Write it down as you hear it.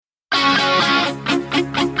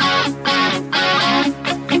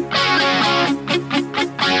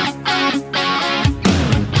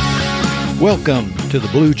Welcome to the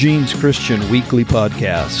Blue Jeans Christian Weekly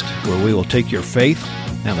Podcast, where we will take your faith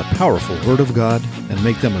and the powerful Word of God and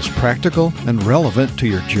make them as practical and relevant to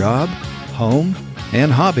your job, home,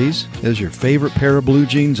 and hobbies as your favorite pair of blue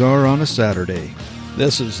jeans are on a Saturday.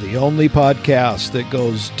 This is the only podcast that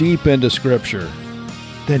goes deep into Scripture,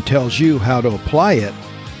 then tells you how to apply it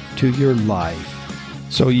to your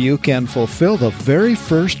life, so you can fulfill the very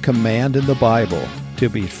first command in the Bible, to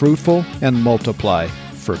be fruitful and multiply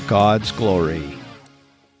for God's glory.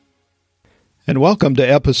 And welcome to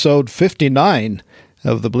episode 59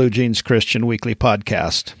 of the Blue Jeans Christian Weekly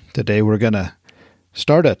Podcast. Today we're going to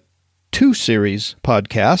start a two-series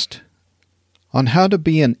podcast on how to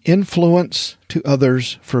be an influence to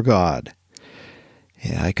others for God.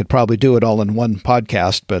 Yeah, I could probably do it all in one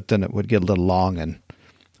podcast, but then it would get a little long. And,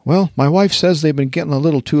 well, my wife says they've been getting a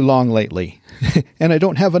little too long lately, and I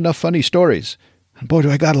don't have enough funny stories. And boy,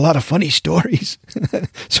 do I got a lot of funny stories.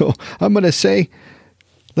 So I'm going to say,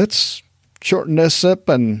 let's shorten this up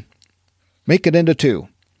and make it into two,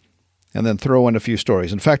 and then throw in a few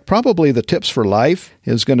stories. In fact, probably the tips for life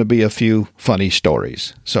is going to be a few funny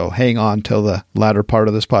stories. So hang on till the latter part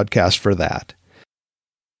of this podcast for that.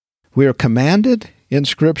 We are commanded in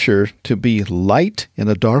Scripture to be light in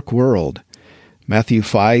a dark world. Matthew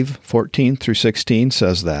 5:14 through 16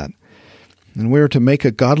 says that. And we are to make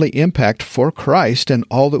a godly impact for Christ in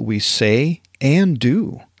all that we say and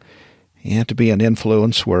do, and to be an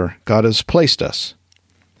influence where God has placed us,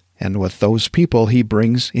 and with those people He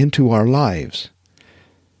brings into our lives.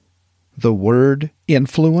 The word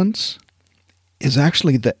influence is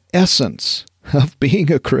actually the essence of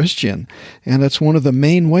being a Christian, and it's one of the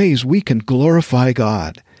main ways we can glorify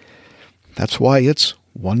God. That's why it's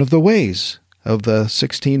one of the ways of the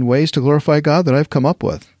 16 ways to glorify God that I've come up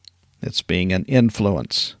with. It's being an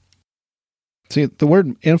influence. See, the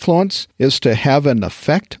word influence is to have an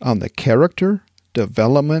effect on the character,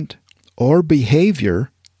 development, or behavior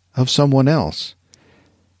of someone else.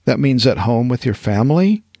 That means at home with your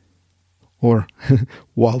family, or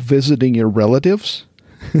while visiting your relatives.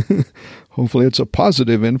 Hopefully it's a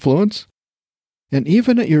positive influence. And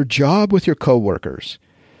even at your job with your coworkers.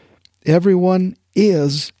 Everyone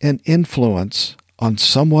is an influence on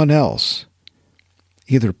someone else,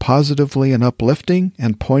 either positively and uplifting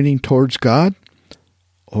and pointing towards God,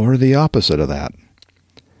 or the opposite of that.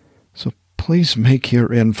 So please make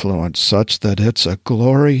your influence such that it's a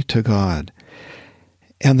glory to God,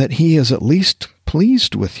 and that He is at least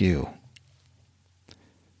pleased with you.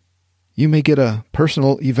 You may get a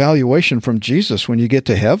personal evaluation from Jesus when you get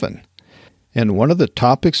to heaven, and one of the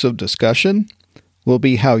topics of discussion will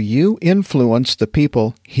be how you influence the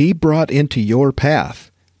people He brought into your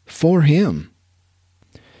path for Him.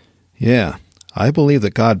 Yeah, I believe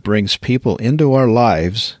that God brings people into our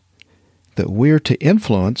lives that we're to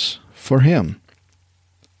influence for Him.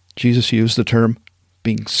 Jesus used the term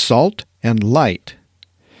being salt and light.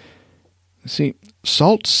 See,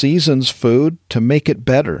 salt seasons food to make it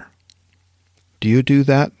better. Do you do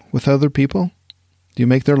that with other people? Do you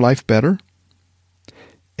make their life better?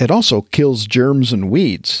 It also kills germs and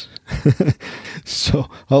weeds. So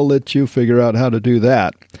I'll let you figure out how to do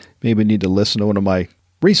that. Maybe you need to listen to one of my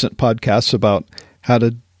recent podcasts about how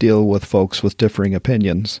to deal with folks with differing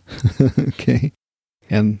opinions. Okay?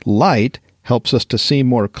 And light helps us to see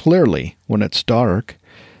more clearly when it's dark,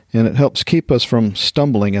 and it helps keep us from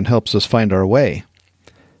stumbling and helps us find our way.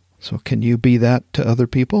 So can you be that to other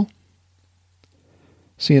people?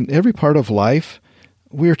 See, in every part of life,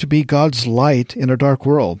 we are to be God's light in a dark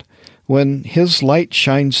world. When His light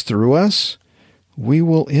shines through us, we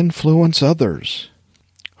will influence others.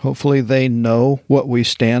 Hopefully they know what we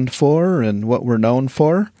stand for and what we're known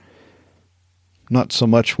for. Not so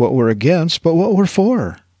much what we're against, but what we're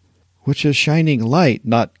for, which is shining light,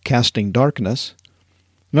 not casting darkness.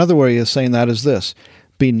 Another way of saying that is this: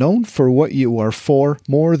 be known for what you are for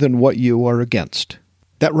more than what you are against.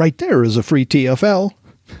 That right there is a free TFL.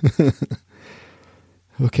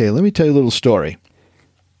 Okay, let me tell you a little story.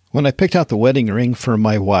 When I picked out the wedding ring for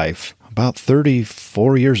my wife about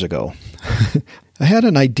 34 years ago, I had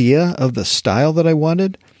an idea of the style that I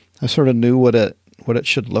wanted. I sort of knew what it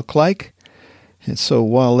should look like. And so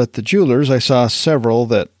while at the jeweler's, I saw several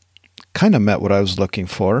that kind of met what I was looking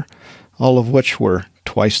for, all of which were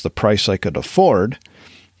twice the price I could afford.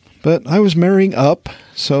 But I was marrying up,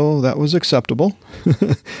 so that was acceptable.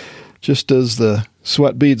 Just as the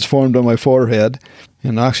sweat beads formed on my forehead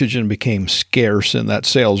and oxygen became scarce in that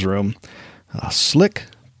sales room, a slick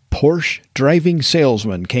Porsche driving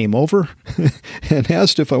salesman came over and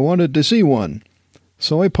asked if I wanted to see one.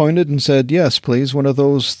 So I pointed and said, "Yes, please, one of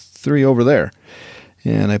those three over there."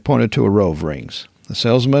 And I pointed to a row of rings. The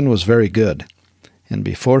salesman was very good, and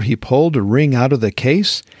before he pulled a ring out of the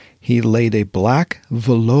case, he laid a black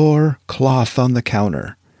velour cloth on the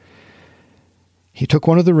counter. He took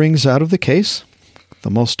one of the rings out of the case, the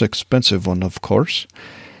most expensive one, of course,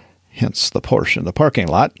 hence the Porsche in the parking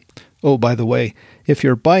lot. Oh, by the way, if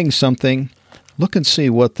you're buying something, look and see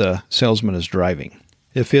what the salesman is driving.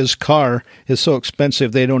 If his car is so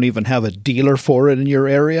expensive they don't even have a dealer for it in your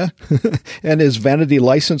area, and his vanity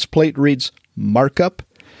license plate reads markup,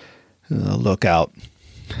 look out.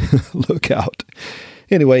 Look out.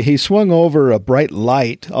 Anyway, he swung over a bright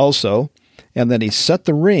light also, and then he set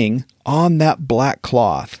the ring on that black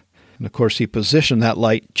cloth. And of course, he positioned that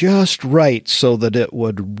light just right so that it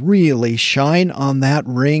would really shine on that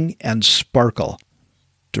ring and sparkle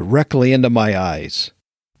directly into my eyes,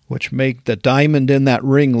 which made the diamond in that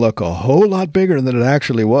ring look a whole lot bigger than it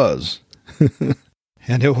actually was.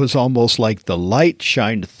 And it was almost like the light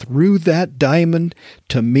shined through that diamond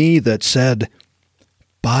to me that said,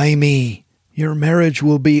 "Buy me. Your marriage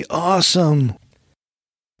will be awesome."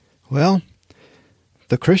 Well,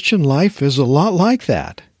 the Christian life is a lot like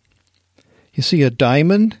that. You see, a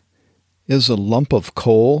diamond is a lump of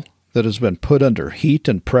coal that has been put under heat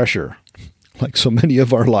and pressure, like so many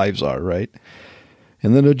of our lives are, right?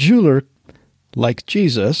 And then a jeweler, like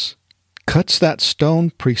Jesus, cuts that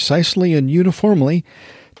stone precisely and uniformly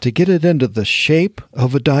to get it into the shape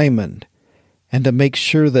of a diamond and to make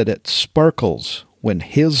sure that it sparkles when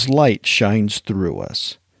his light shines through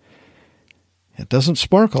us. It doesn't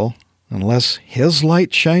sparkle unless his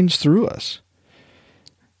light shines through us.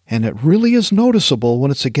 And it really is noticeable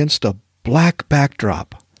when it's against a black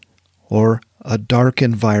backdrop or a dark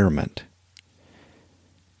environment.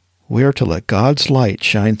 We are to let God's light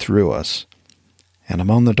shine through us. And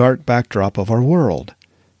among the dark backdrop of our world,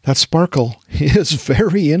 that sparkle is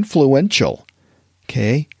very influential.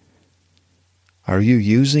 Okay? Are you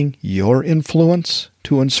using your influence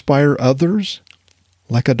to inspire others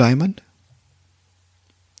like a diamond?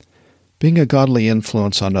 Being a godly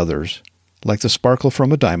influence on others, like the sparkle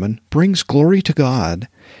from a diamond, brings glory to God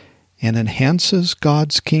and enhances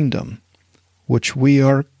God's kingdom, which we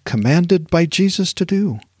are commanded by Jesus to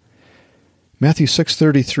do. Matthew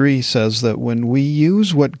 6:33 says that when we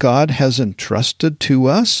use what God has entrusted to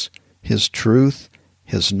us, His truth,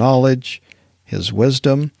 His knowledge, His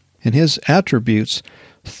wisdom, and His attributes,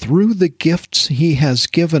 through the gifts He has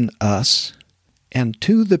given us, and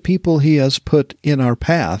to the people He has put in our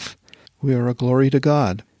path, we are a glory to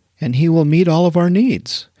God. And He will meet all of our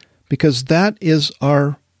needs, because that is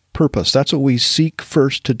our purpose. That's what we seek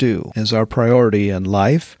first to do, is our priority in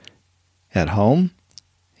life, at home,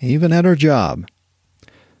 even at our job.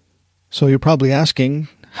 So you're probably asking,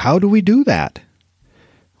 how do we do that?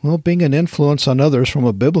 Well, being an influence on others from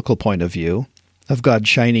a biblical point of view, of God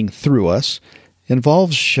shining through us,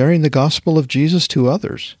 involves sharing the gospel of Jesus to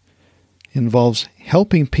others. Involves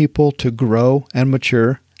helping people to grow and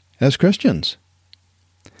mature as Christians.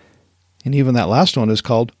 And even that last one is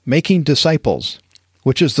called making disciples,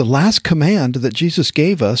 which is the last command that Jesus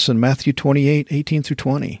gave us in Matthew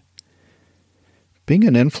 28:18-20. Being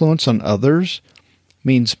an influence on others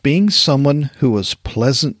means being someone who is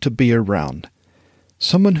pleasant to be around,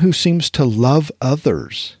 someone who seems to love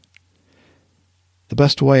others. The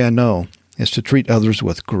best way I know is to treat others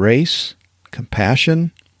with grace,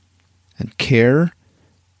 compassion, and care,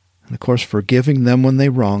 and of course forgiving them when they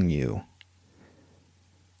wrong you.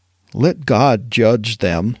 Let God judge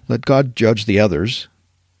them. Let God judge the others,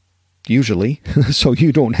 usually, so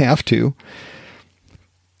you don't have to.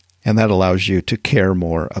 And that allows you to care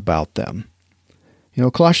more about them. You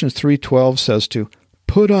know, Colossians 3:12 says to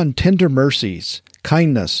put on tender mercies,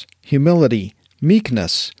 kindness, humility,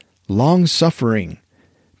 meekness, long-suffering,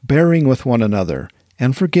 bearing with one another,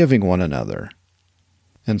 and forgiving one another.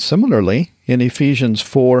 And similarly, in Ephesians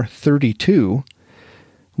 4:32,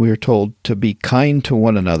 we are told to be kind to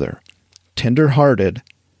one another, tender-hearted,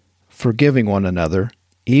 forgiving one another,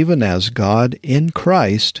 even as God in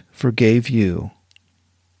Christ forgave you.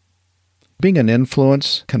 Being an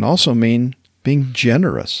influence can also mean being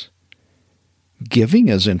generous. Giving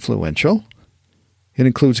is influential. It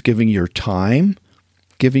includes giving your time,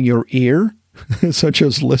 giving your ear, such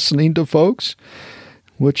as listening to folks,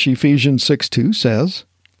 which Ephesians 6:2 says,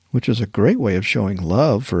 which is a great way of showing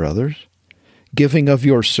love for others. Giving of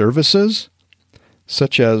your services,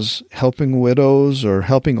 such as helping widows or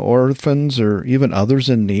helping orphans or even others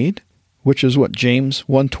in need, which is what James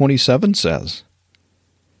 1:27 says.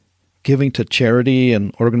 Giving to charity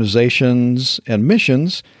and organizations and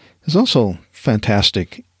missions is also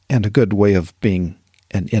fantastic and a good way of being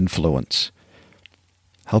an influence.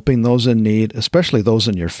 Helping those in need, especially those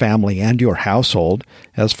in your family and your household,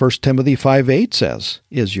 as 1 Timothy 5:8 says,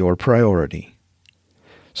 is your priority.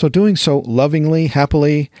 So doing so lovingly,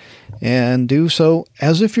 happily, and do so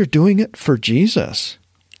as if you're doing it for Jesus.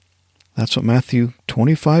 That's what Matthew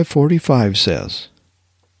 25:45 says.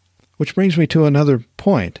 Which brings me to another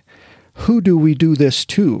point. Who do we do this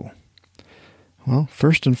to? Well,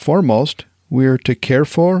 first and foremost, we are to care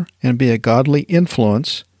for and be a godly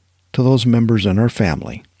influence to those members in our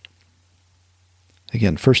family.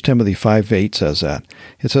 Again, 1 Timothy 5:8 says that.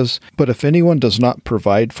 It says, "But if anyone does not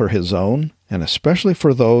provide for his own, and especially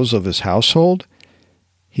for those of his household,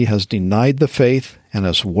 he has denied the faith and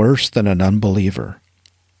is worse than an unbeliever."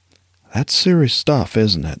 That's serious stuff,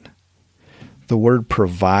 isn't it? The word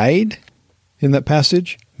provide in that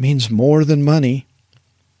passage means more than money.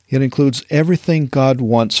 It includes everything God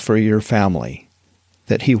wants for your family,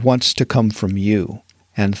 that He wants to come from you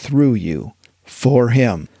and through you for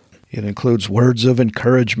Him. It includes words of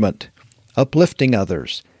encouragement, uplifting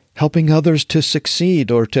others, helping others to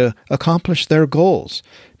succeed or to accomplish their goals,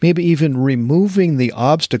 maybe even removing the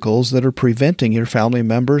obstacles that are preventing your family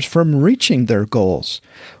members from reaching their goals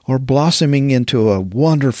or blossoming into a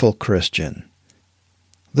wonderful Christian.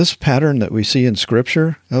 This pattern that we see in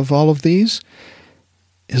Scripture of all of these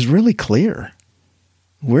is really clear.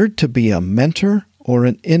 We're to be a mentor or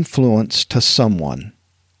an influence to someone,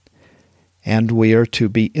 and we are to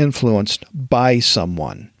be influenced by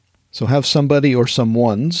someone. So have somebody or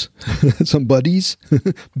someone's, somebody's,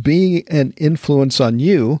 being an influence on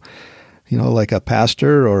you, like a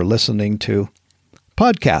pastor or listening to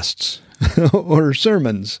podcasts or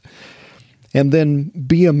sermons. And then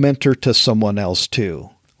be a mentor to someone else too,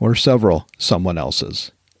 or several someone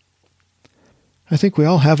else's. I think we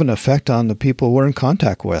all have an effect on the people we're in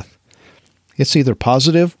contact with. It's either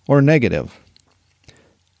positive or negative.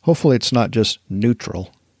 Hopefully it's not just neutral.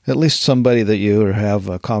 At least somebody that you have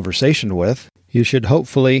a conversation with, you should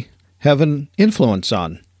hopefully have an influence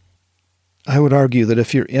on. I would argue that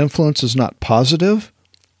if your influence is not positive,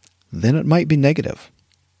 then it might be negative.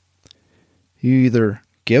 You either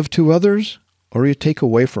give to others or you take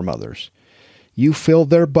away from others. You fill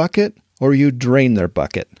their bucket or you drain their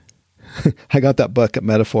bucket. I got that bucket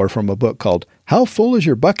metaphor from a book called How Full Is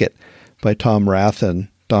Your Bucket by Tom Rath and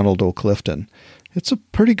Donald O. Clifton. It's a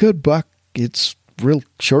pretty good book. It's real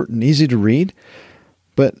short and easy to read,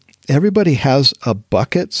 but everybody has a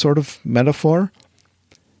bucket sort of metaphor.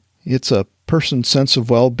 It's a person's sense of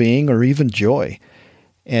well-being or even joy.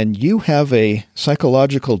 And you have a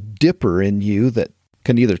psychological dipper in you that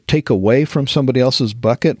can either take away from somebody else's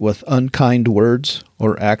bucket with unkind words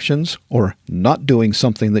or actions or not doing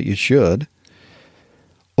something that you should,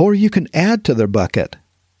 or you can add to their bucket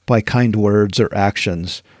by kind words or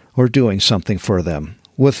actions or doing something for them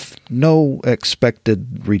with no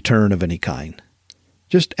expected return of any kind.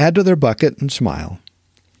 Just add to their bucket and smile.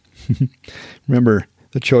 Remember,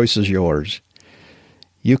 the choice is yours.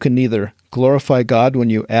 You can either glorify God when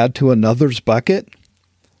you add to another's bucket,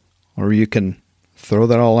 or you can throw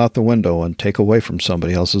that all out the window and take away from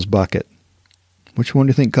somebody else's bucket. Which one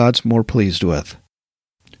do you think God's more pleased with?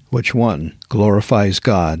 Which one glorifies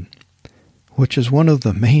God? Which is one of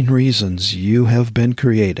the main reasons you have been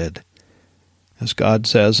created. As God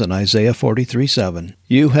says in Isaiah 43:7,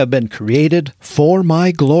 "You have been created for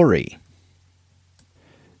my glory."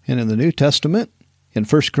 And in the New Testament, in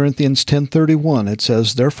 1 Corinthians 10:31, it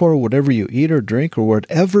says, "Therefore, whatever you eat or drink or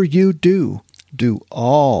whatever you do, do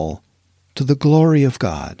all to the glory of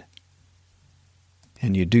God."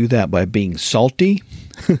 And you do that by being salty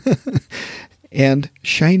and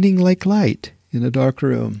shining like light in a dark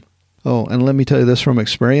room. Oh, and let me tell you this from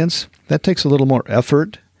experience, that takes a little more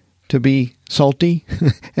effort to be salty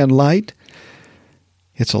and light.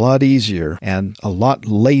 It's a lot easier and a lot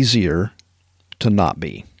lazier to not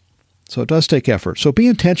be. So it does take effort. So be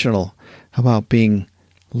intentional about being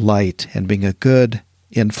light and being a good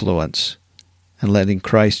influence and letting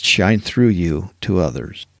Christ shine through you to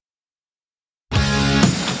others.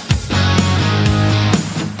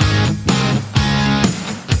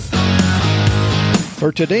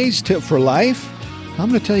 For today's tip for life, I'm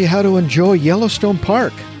going to tell you how to enjoy Yellowstone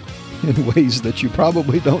Park in ways that you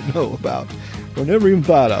probably don't know about or never even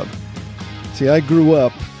thought of. See, I grew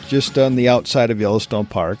up just on the outside of Yellowstone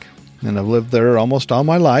Park, and I've lived there almost all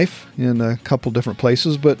my life in a couple different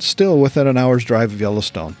places, but still within an hour's drive of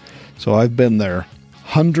Yellowstone. So I've been there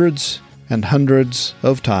hundreds and hundreds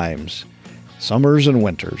of times, summers and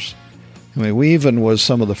winters. I mean, we even was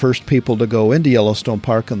some of the first people to go into Yellowstone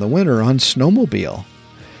Park in the winter on snowmobile.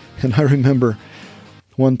 And I remember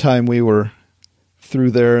one time we were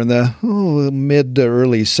through there in the mid to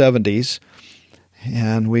early 70s,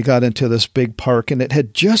 And we got into this big park, and it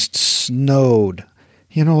had just snowed,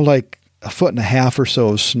 like a foot and a half or so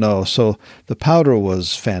of snow. So the powder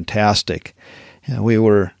was fantastic. And we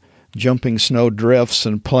were jumping snow drifts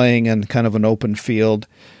and playing in kind of an open field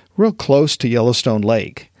real close to Yellowstone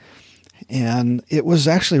Lake. And it was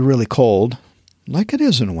actually really cold, like it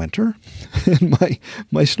is in winter. And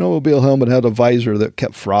my snowmobile helmet had a visor that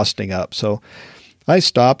kept frosting up. So I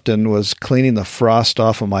stopped and was cleaning the frost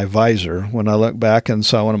off of my visor when I looked back and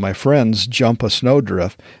saw one of my friends jump a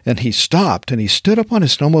snowdrift. And he stopped and he stood up on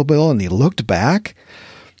his snowmobile and he looked back.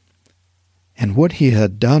 And what he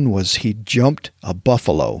had done was he jumped a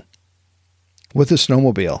buffalo with his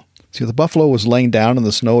snowmobile. See, the buffalo was laying down and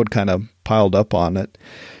the snow had kind of piled up on it.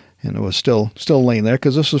 And it was still laying there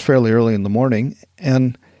because this was fairly early in the morning.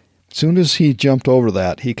 And as soon as he jumped over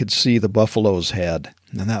that, he could see the buffalo's head.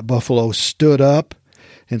 And that buffalo stood up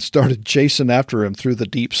and started chasing after him through the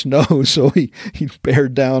deep snow. So he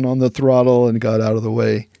bared down on the throttle and got out of the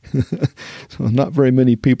way. So not very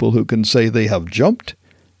many people who can say they have jumped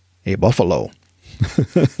a buffalo.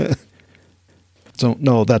 So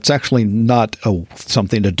no, that's actually not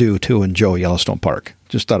something to do to enjoy Yellowstone Park.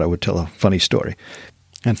 Just thought I would tell a funny story.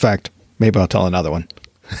 In fact, maybe I'll tell another one.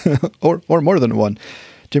 or more than one.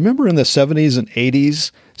 Do you remember in the 70s and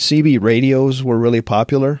 80s, CB radios were really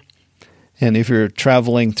popular? And if you're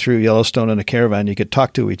traveling through Yellowstone in a caravan, you could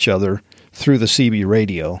talk to each other through the CB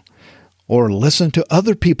radio or listen to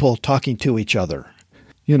other people talking to each other.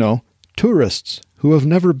 Tourists who have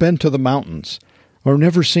never been to the mountains or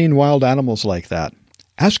never seen wild animals like that,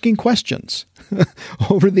 asking questions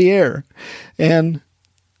over the air. And,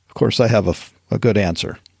 of course, I have a good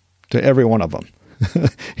answer to every one of them.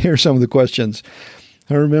 Here are some of the questions.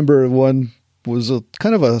 I remember one was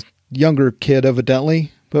kind of a younger kid,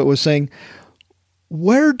 evidently, but was saying,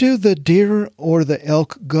 where do the deer or the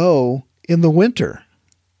elk go in the winter?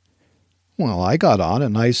 Well, I got on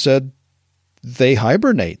and I said, they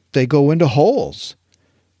hibernate. They go into holes.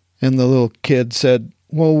 And the little kid said,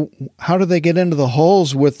 well, how do they get into the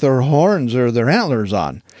holes with their horns or their antlers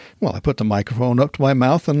on? Well, I put the microphone up to my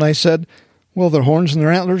mouth and I said, well, their horns and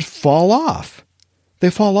their antlers fall off.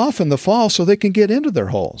 They fall off in the fall so they can get into their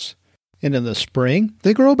holes. And in the spring,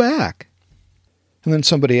 they grow back. And then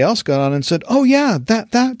somebody else got on and said, oh, yeah,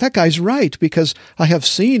 that guy's right, because I have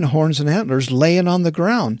seen horns and antlers laying on the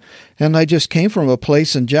ground. And I just came from a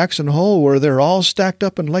place in Jackson Hole where they're all stacked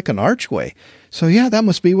up in like an archway. So, yeah, that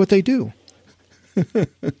must be what they do.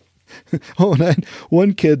 Oh, and then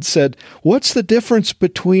one kid said, what's the difference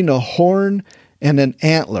between a horn and an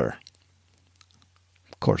antler?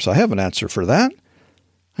 Of course, I have an answer for that.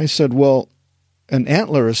 I said, well, an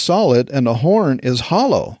antler is solid and a horn is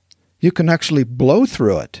hollow. You can actually blow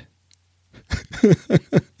through it.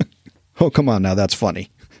 Oh, come on now, that's funny.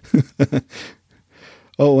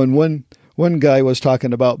 Oh, and one guy was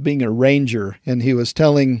talking about being a ranger, and he was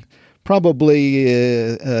telling probably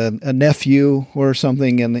a nephew or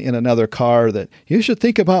something in another car that you should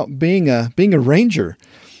think about being a ranger.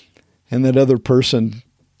 And that other person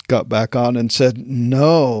got back on and said,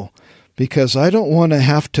 no, because I don't want to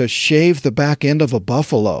have to shave the back end of a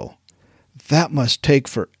buffalo. That must take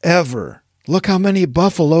forever. Look how many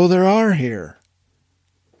buffalo there are here.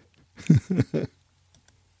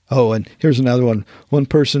 Oh, and here's another one. One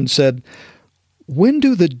person said, when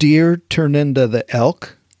do the deer turn into the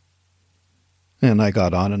elk? And I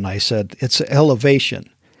got on and I said, it's elevation.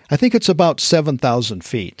 I think it's about 7,000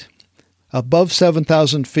 feet. Above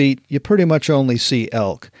 7,000 feet, you pretty much only see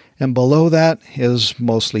elk. And below that is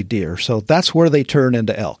mostly deer. So that's where they turn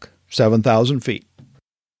into elk, 7,000 feet.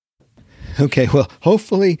 Okay, well,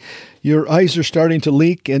 hopefully your eyes are starting to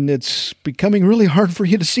leak and it's becoming really hard for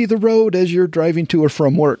you to see the road as you're driving to or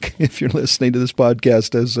from work if you're listening to this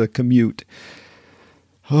podcast as a commute.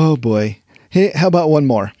 Oh, boy. Hey, how about one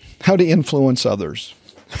more? How to influence others.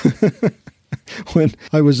 When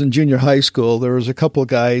I was in junior high school, there was a couple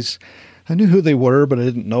guys. I knew who they were, but I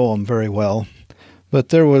didn't know them very well. But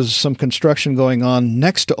there was some construction going on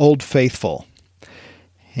next to Old Faithful.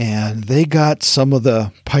 And they got some of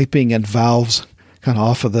the piping and valves kind of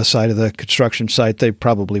off of the side of the construction site. They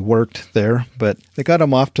probably worked there, but they got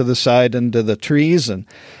them off to the side into the trees. And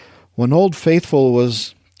when Old Faithful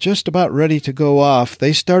was just about ready to go off,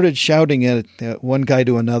 they started shouting at one guy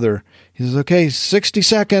to another. He says, okay, 60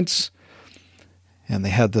 seconds. And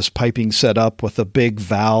they had this piping set up with a big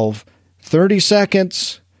valve. 30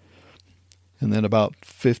 seconds. And then about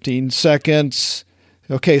 15 seconds.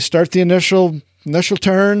 Okay, start the initial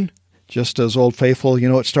turn, just as Old Faithful,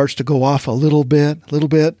 it starts to go off a little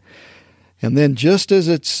bit. And then just as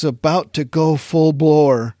it's about to go full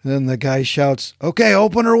blower, then the guy shouts, okay,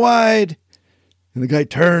 open her wide. And the guy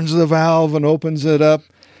turns the valve and opens it up.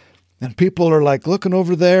 And people are like looking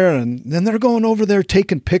over there, and then they're going over there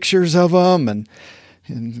taking pictures of them and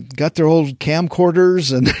got their old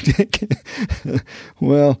camcorders. And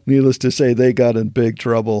well, needless to say, they got in big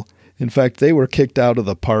trouble. In fact, they were kicked out of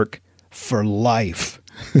the park for life.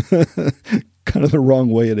 Kind of the wrong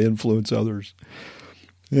way to influence others.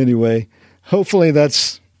 Anyway, hopefully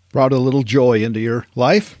that's brought a little joy into your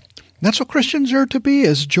life. That's what Christians are to be,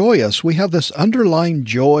 is joyous. We have this underlying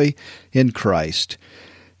joy in Christ.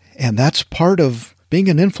 And that's part of being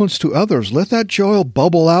an influence to others. Let that joy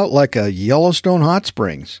bubble out like a Yellowstone hot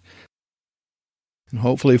springs. And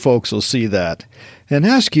hopefully folks will see that and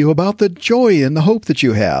ask you about the joy and the hope that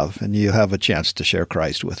you have, and you have a chance to share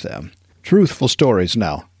Christ with them. Truthful stories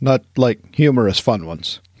now, not like humorous fun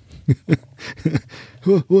ones.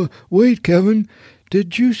 Wait, Kevin,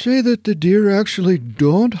 did you say that the deer actually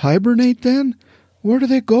don't hibernate then? Where do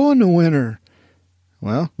they go in the winter?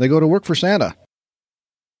 Well, they go to work for Santa.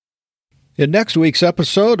 In next week's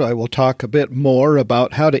episode, I will talk a bit more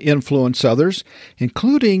about how to influence others,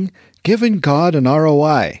 including giving God an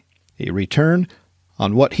ROI, a return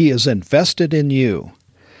on what He has invested in you.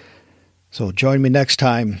 So join me next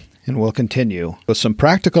time, and we'll continue with some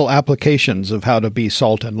practical applications of how to be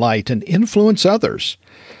salt and light and influence others.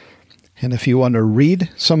 And if you want to read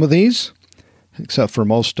some of these, except for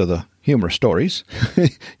most of the humor stories,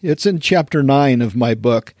 it's in Chapter 9 of my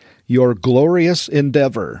book, Your Glorious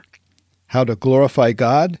Endeavor: How to Glorify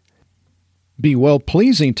God, Be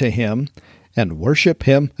Well-Pleasing to Him, and Worship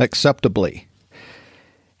Him Acceptably.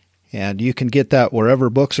 And you can get that wherever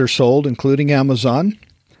books are sold, including Amazon.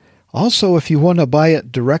 Also, if you want to buy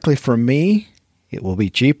it directly from me, it will be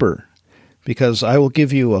cheaper, because I will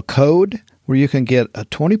give you a code where you can get a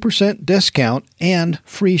 20% discount and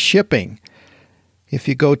free shipping. If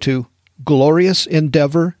you go to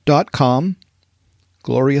gloriousendeavor.com,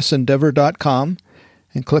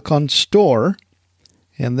 and click on Store,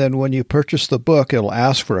 and then when you purchase the book, it'll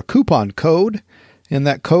ask for a coupon code, and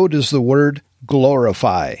that code is the word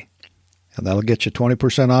glorify. And that'll get you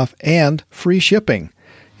 20% off and free shipping.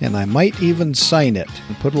 And I might even sign it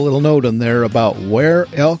and put a little note in there about where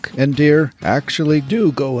elk and deer actually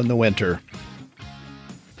do go in the winter.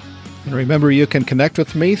 And remember, you can connect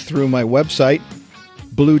with me through my website,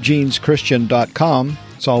 bluejeanschristian.com.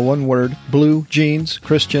 It's all one word,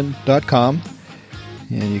 bluejeanschristian.com.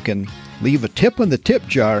 And you can leave a tip in the tip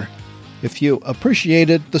jar if you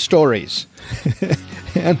appreciated the stories.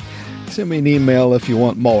 And send me an email if you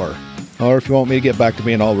want more. Or if you want me to get back to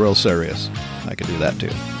being all real serious, I can do that too.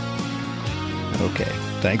 Okay,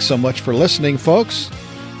 thanks so much for listening, folks.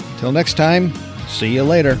 Until next time, see you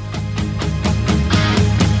later.